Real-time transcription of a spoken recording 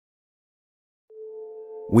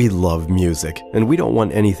We love music, and we don't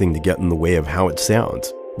want anything to get in the way of how it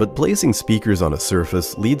sounds. But placing speakers on a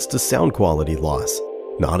surface leads to sound quality loss.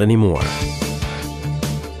 Not anymore.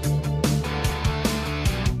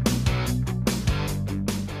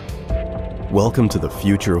 Welcome to the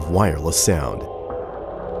future of wireless sound.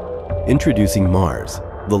 Introducing Mars,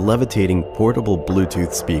 the levitating portable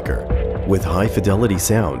Bluetooth speaker with high-fidelity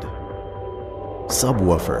sound,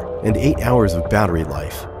 subwoofer, and 8 hours of battery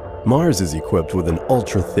life. Mars is equipped with an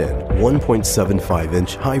ultra-thin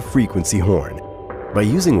 1.75-inch high-frequency horn. By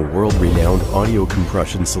using a world-renowned audio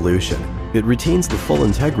compression solution, it retains the full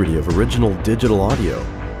integrity of original digital audio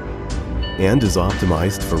and is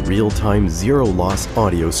optimized for real-time zero-loss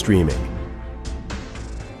audio streaming.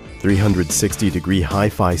 360-degree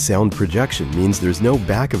hi-fi sound projection means there's no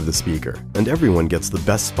back of the speaker, and everyone gets the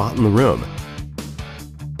best spot in the room.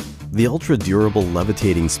 The ultra-durable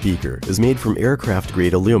levitating speaker is made from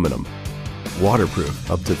aircraft-grade aluminum, waterproof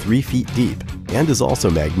up to 3 feet deep, and is also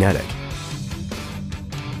magnetic.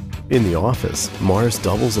 In the office, Mars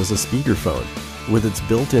doubles as a speakerphone with its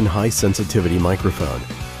built-in high-sensitivity microphone.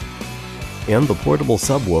 And the portable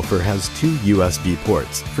subwoofer has 2 USB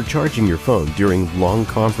ports for charging your phone during long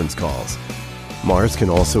conference calls. Mars can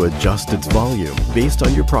also adjust its volume based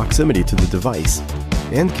on your proximity to the device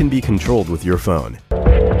and can be controlled with your phone.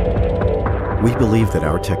 We believe that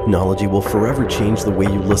our technology will forever change the way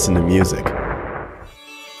you listen to music.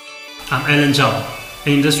 I'm Alan Zhang,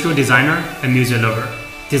 an industrial designer and music lover.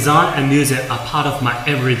 Design and music are part of my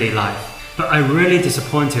everyday life, but I'm really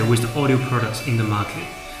disappointed with the audio products in the market.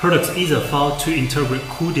 Products either fail to integrate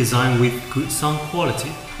cool design with good sound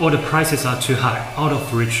quality, or the prices are too high, out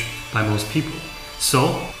of reach by most people.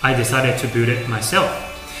 So I decided to build it myself.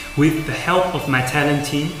 With the help of my talent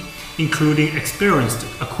team, including experienced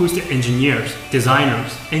acoustic engineers,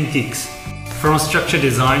 designers, and geeks. From structure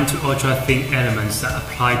design to ultra-thin elements that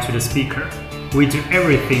apply to the speaker, we do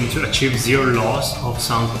everything to achieve zero loss of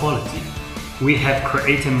sound quality. We have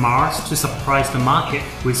created Mars to surprise the market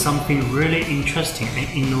with something really interesting and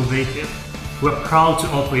innovative. We're proud to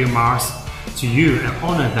offer you Mars to you and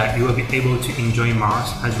honored that you will be able to enjoy Mars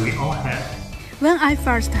as we all have. When I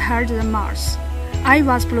first heard the Mars, I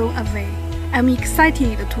was blown away. I'm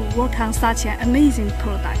excited to work on such an amazing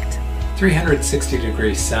product.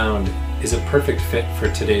 360-degree sound is a perfect fit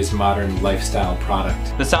for today's modern lifestyle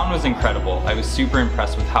product. The sound was incredible. I was super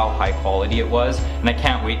impressed with how high quality it was, and I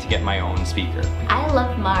can't wait to get my own speaker. I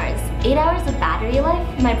love Mars. 8 hours of battery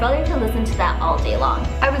life? My brother could listen to that all day long.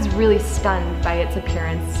 I was really stunned by its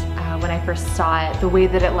appearance when I first saw it. The way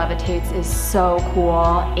that it levitates is so cool,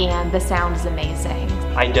 and the sound is amazing.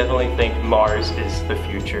 I definitely think Mars is the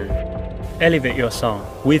future. Elevate your sound.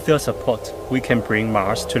 With your support, we can bring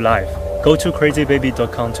Mars to life. Go to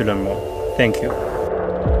crazybaby.com to learn more. Thank you.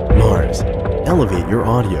 Mars, elevate your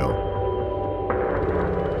audio.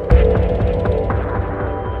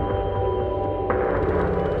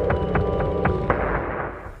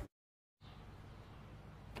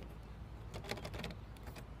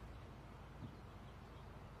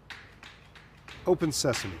 Open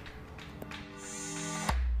Sesame.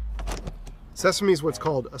 Sesame is what's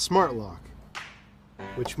called a smart lock,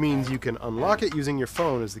 which means you can unlock it using your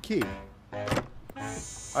phone as the key.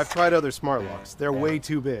 I've tried other smart locks. They're way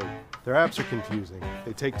too big. Their apps are confusing.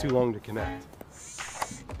 They take too long to connect.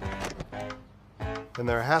 And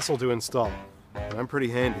they're a hassle to install, and I'm pretty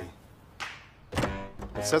handy.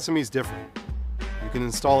 But Sesame's different. You can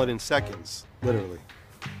install it in seconds, literally.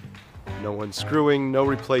 No unscrewing, no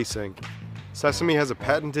replacing. Sesame has a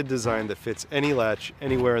patented design that fits any latch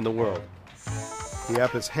anywhere in the world. The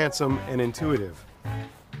app is handsome and intuitive,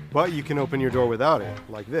 but you can open your door without it,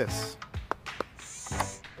 like this.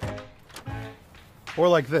 Or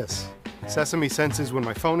like this. Sesame senses when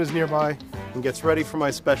my phone is nearby and gets ready for my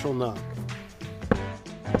special knock.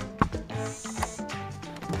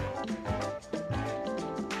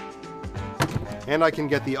 And I can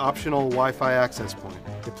get the optional Wi-Fi access point.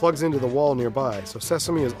 It plugs into the wall nearby, so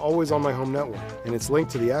Sesame is always on my home network, and it's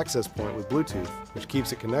linked to the access point with Bluetooth, which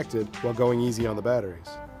keeps it connected while going easy on the batteries.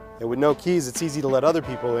 And with no keys, it's easy to let other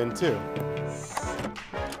people in too.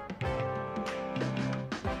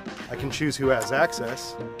 I can choose who has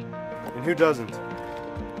access and who doesn't.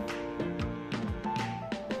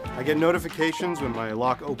 I get notifications when my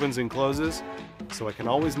lock opens and closes, so I can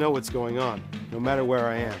always know what's going on, no matter where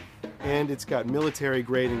I am. And it's got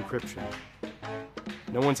military-grade encryption.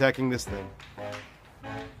 No one's hacking this thing.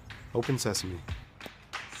 Open Sesame.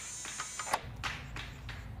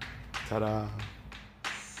 Ta-da!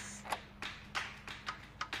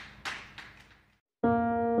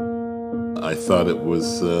 I thought it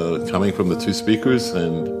was coming from the 2 speakers,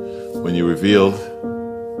 and when you revealed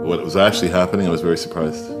what was actually happening, I was very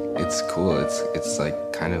surprised. It's cool. It's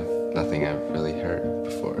like kind of nothing I've really heard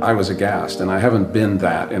before. I was aghast, and I haven't been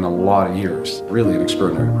that in a lot of years. Really an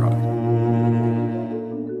extraordinary product.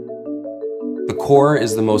 The Core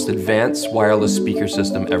is the most advanced wireless speaker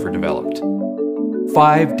system ever developed.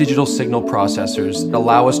 5 digital signal processors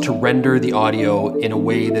allow us to render the audio in a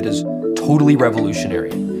way that is totally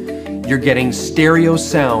revolutionary. You're getting stereo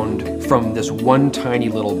sound from this one tiny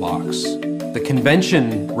little box. The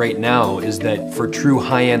convention right now is that for true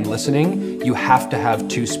high-end listening, you have to have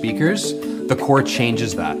 2 speakers. The Core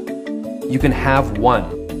changes that. You can have 1,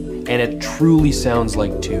 and it truly sounds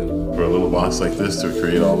like 2. For a little box like this to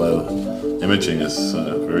create all the imaging is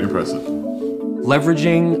very impressive.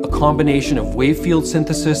 Leveraging a combination of wave field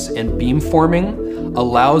synthesis and beamforming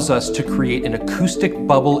allows us to create an acoustic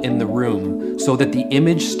bubble in the room so that the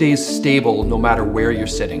image stays stable no matter where you're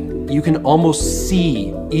sitting. You can almost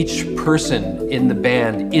see each person in the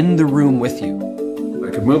band in the room with you. I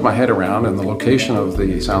could move my head around and the location of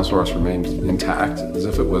the sound source remained intact, as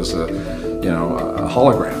if it was a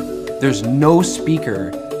hologram. There's no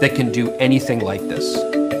speaker that can do anything like this.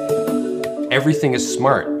 Everything is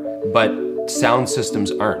smart, but sound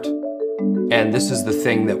systems aren't. And this is the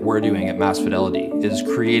thing that we're doing at Mass Fidelity, is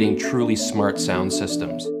creating truly smart sound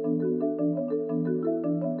systems.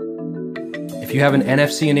 If you have an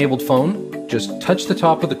NFC-enabled phone, just touch the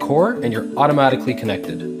top of the Core and you're automatically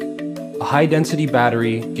connected. A high-density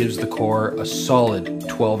battery gives the Core a solid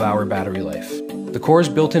 12-hour battery life. The Core's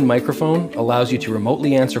built-in microphone allows you to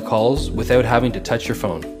remotely answer calls without having to touch your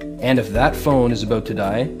phone. And if that phone is about to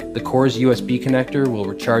die, the Core's USB connector will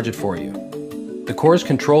recharge it for you. The Core's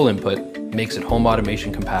control input makes it home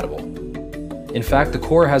automation compatible. In fact, the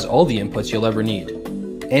Core has all the inputs you'll ever need.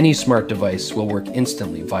 Any smart device will work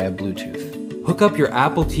instantly via Bluetooth. Hook up your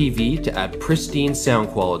Apple TV to add pristine sound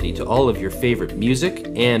quality to all of your favorite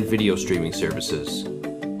music and video streaming services.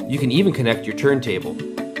 You can even connect your turntable.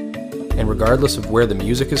 And regardless of where the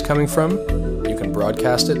music is coming from, you can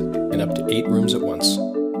broadcast it in up to 8 rooms at once.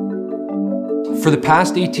 For the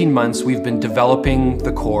past 18 months, we've been developing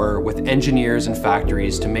the Core with engineers and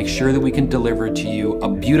factories to make sure that we can deliver to you a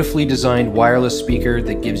beautifully designed wireless speaker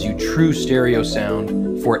that gives you true stereo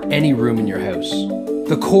sound for any room in your house.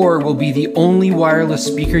 The Core will be the only wireless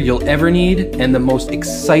speaker you'll ever need and the most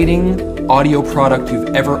exciting audio product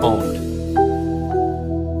you've ever owned.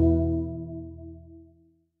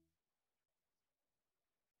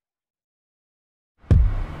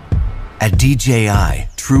 At DJI,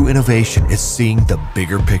 true innovation is seeing the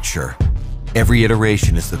bigger picture. Every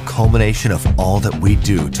iteration is the culmination of all that we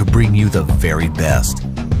do to bring you the very best.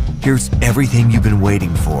 Here's everything you've been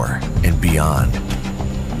waiting for and beyond.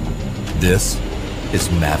 This is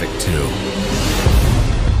Mavic 2.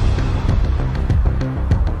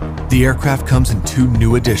 The aircraft comes in 2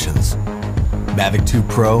 new editions, Mavic 2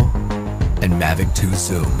 Pro and Mavic 2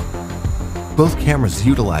 Zoom. Both cameras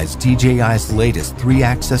utilize DJI's latest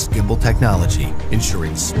 3-axis gimbal technology,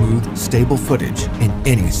 ensuring smooth, stable footage in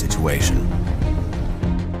any situation.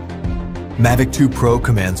 Mavic 2 Pro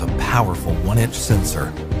commands a powerful 1-inch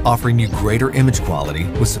sensor, offering you greater image quality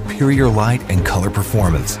with superior light and color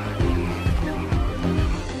performance.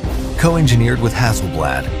 Co-engineered with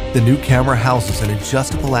Hasselblad, the new camera houses an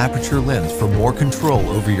adjustable aperture lens for more control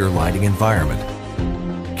over your lighting environment.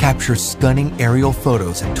 Captures stunning aerial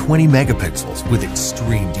photos at 20 megapixels with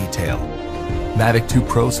extreme detail. Mavic 2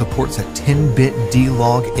 Pro supports a 10-bit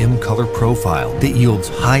D-Log M color profile that yields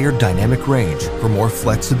higher dynamic range for more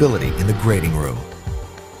flexibility in the grading room.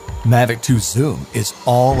 Mavic 2 Zoom is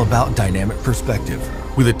all about dynamic perspective.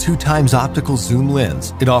 With a 2x optical zoom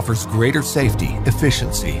lens, it offers greater safety,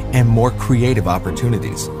 efficiency, and more creative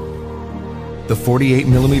opportunities. The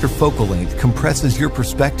 48mm focal length compresses your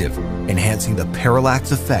perspective, enhancing the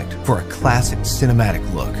parallax effect for a classic cinematic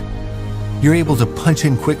look. You're able to punch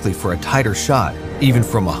in quickly for a tighter shot, even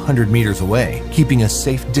from 100 meters away, keeping a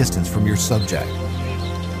safe distance from your subject.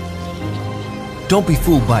 Don't be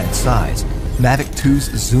fooled by its size. Mavic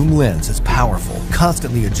 2's zoom lens is powerful,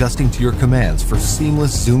 constantly adjusting to your commands for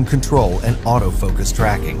seamless zoom control and autofocus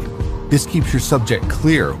tracking. This keeps your subject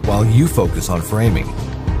clear while you focus on framing.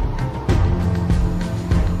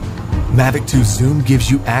 Mavic 2 Zoom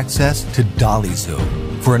gives you access to Dolly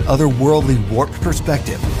Zoom for an otherworldly warped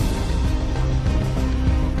perspective.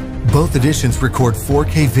 Both editions record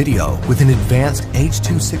 4K video with an advanced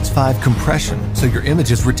H.265 compression so your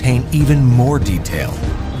images retain even more detail.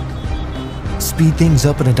 Speed things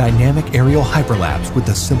up in a dynamic aerial hyperlapse with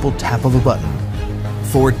the simple tap of a button.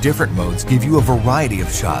 4 different modes give you a variety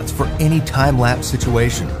of shots for any time-lapse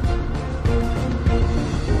situation.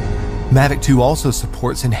 Mavic 2 also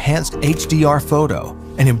supports enhanced HDR photo,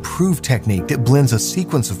 an improved technique that blends a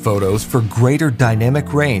sequence of photos for greater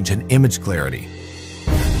dynamic range and image clarity.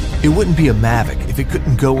 It wouldn't be a Mavic if it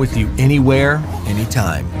couldn't go with you anywhere,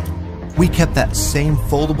 anytime. We kept that same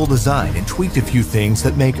foldable design and tweaked a few things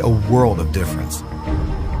that make a world of difference.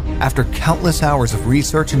 After countless hours of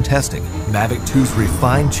research and testing, Mavic 2's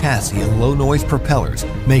refined chassis and low-noise propellers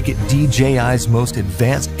make it DJI's most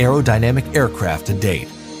advanced aerodynamic aircraft to date.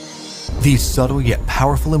 These subtle yet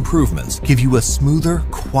powerful improvements give you a smoother,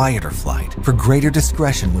 quieter flight for greater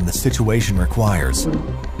discretion when the situation requires.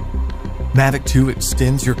 Mavic 2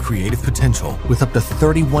 extends your creative potential with up to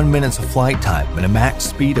 31 minutes of flight time and a max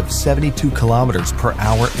speed of 72 kilometers per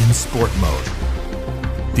hour in sport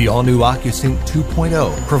mode. The all-new OcuSync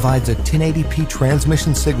 2.0 provides a 1080p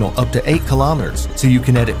transmission signal up to 8 kilometers, so you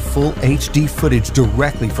can edit full HD footage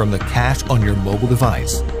directly from the cache on your mobile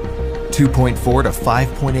device. 2.4 to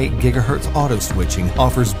 5.8 GHz auto switching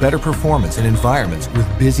offers better performance in environments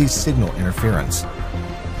with busy signal interference.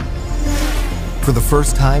 For the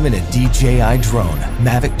first time in a DJI drone,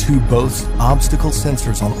 Mavic 2 boasts obstacle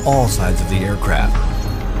sensors on all sides of the aircraft.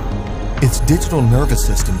 Its digital nervous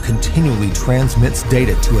system continually transmits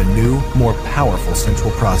data to a new, more powerful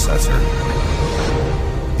central processor.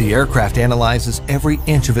 The aircraft analyzes every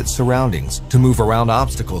inch of its surroundings to move around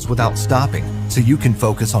obstacles without stopping, so you can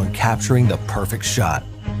focus on capturing the perfect shot.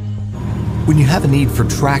 When you have a need for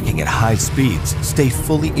tracking at high speeds, stay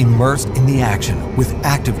fully immersed in the action with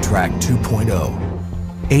ActiveTrack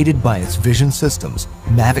 2.0. Aided by its vision systems,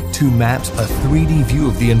 Mavic 2 maps a 3D view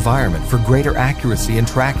of the environment for greater accuracy in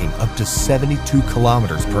tracking up to 72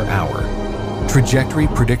 kilometers per hour. Trajectory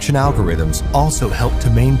prediction algorithms also help to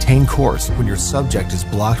maintain course when your subject is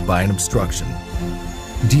blocked by an obstruction.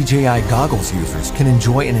 DJI goggles users can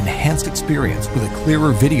enjoy an enhanced experience with a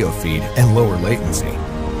clearer video feed and lower latency.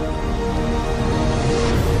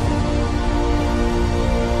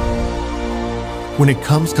 When it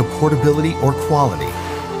comes to portability or quality,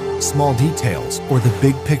 small details or the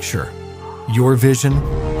big picture, your vision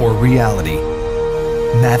or reality,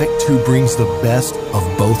 Mavic 2 brings the best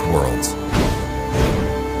of both worlds.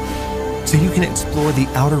 So you can explore the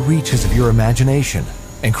outer reaches of your imagination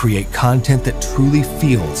and create content that truly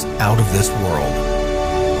feels out of this world.